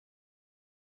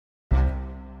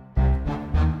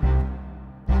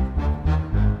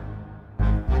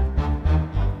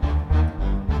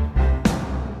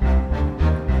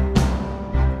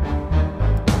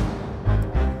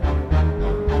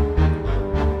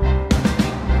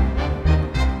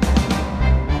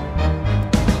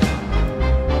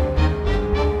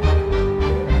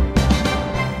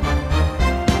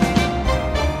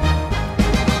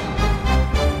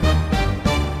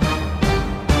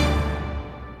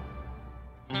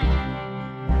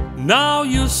Now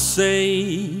you say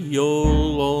you're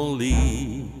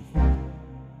lonely.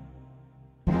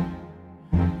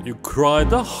 You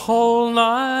cried the whole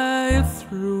night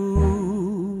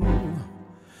through.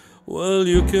 Well,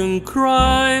 you can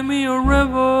cry me a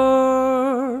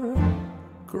river,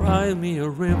 cry me a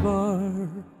river.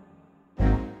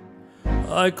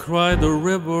 I cried the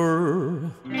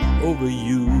river over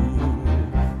you.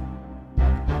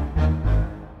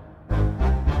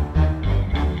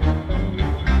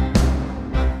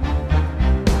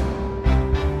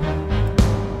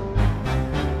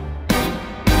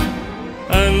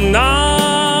 And now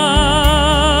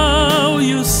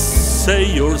you say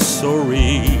you're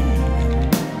sorry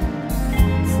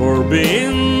for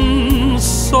being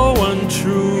so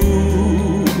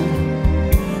untrue.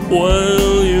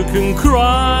 Well, you can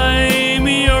cry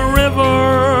me a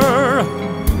river,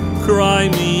 cry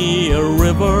me a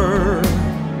river.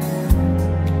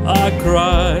 I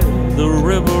cry the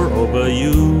river over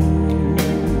you.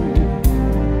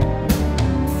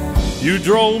 You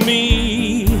drove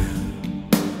me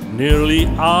nearly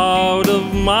out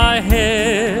of my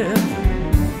head,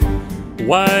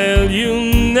 while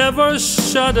you never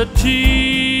shed a tear.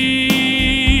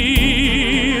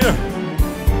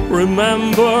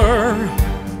 Remember,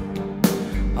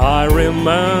 I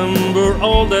remember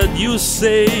all that you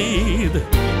said.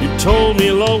 You told me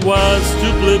love was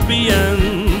too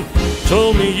plebeian,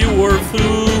 told me you were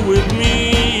through with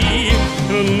me.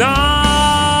 And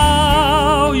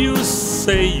now you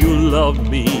say you love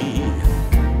me.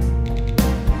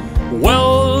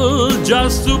 Well,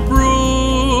 just to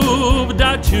prove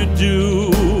that you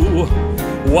do,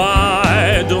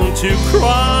 why don't you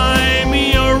cry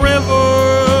me a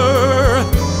river,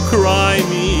 cry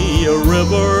me a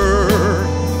river,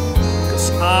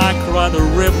 'cause I cry the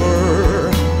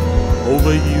river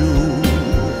over you.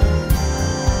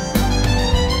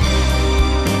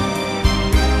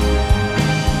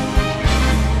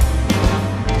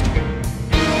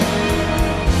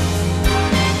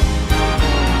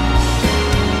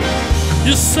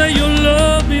 You say you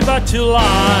love me, but you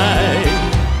lie.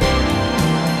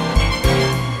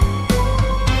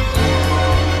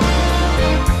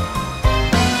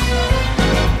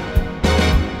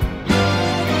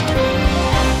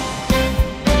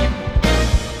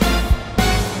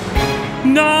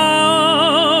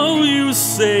 Now you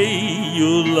say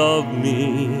you love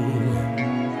me.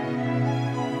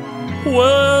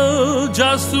 Well,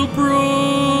 just to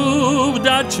prove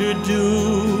that you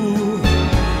do,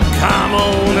 come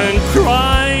on and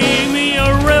cry me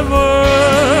a river,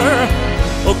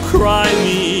 oh cry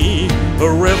me a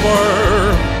river.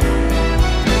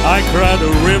 I cry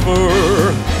the river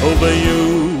over you.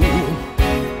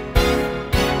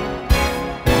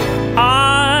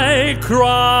 I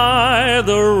cry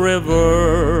the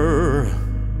river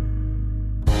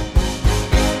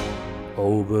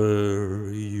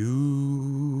over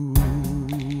you.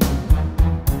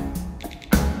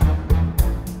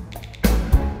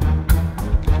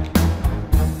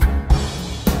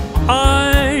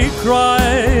 I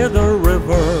cry the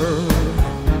river.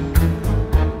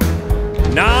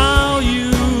 Now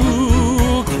you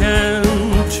can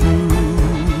too.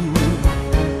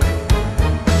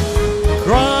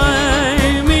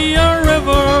 Cry me a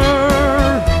river.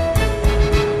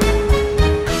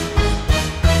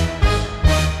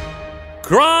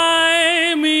 Cry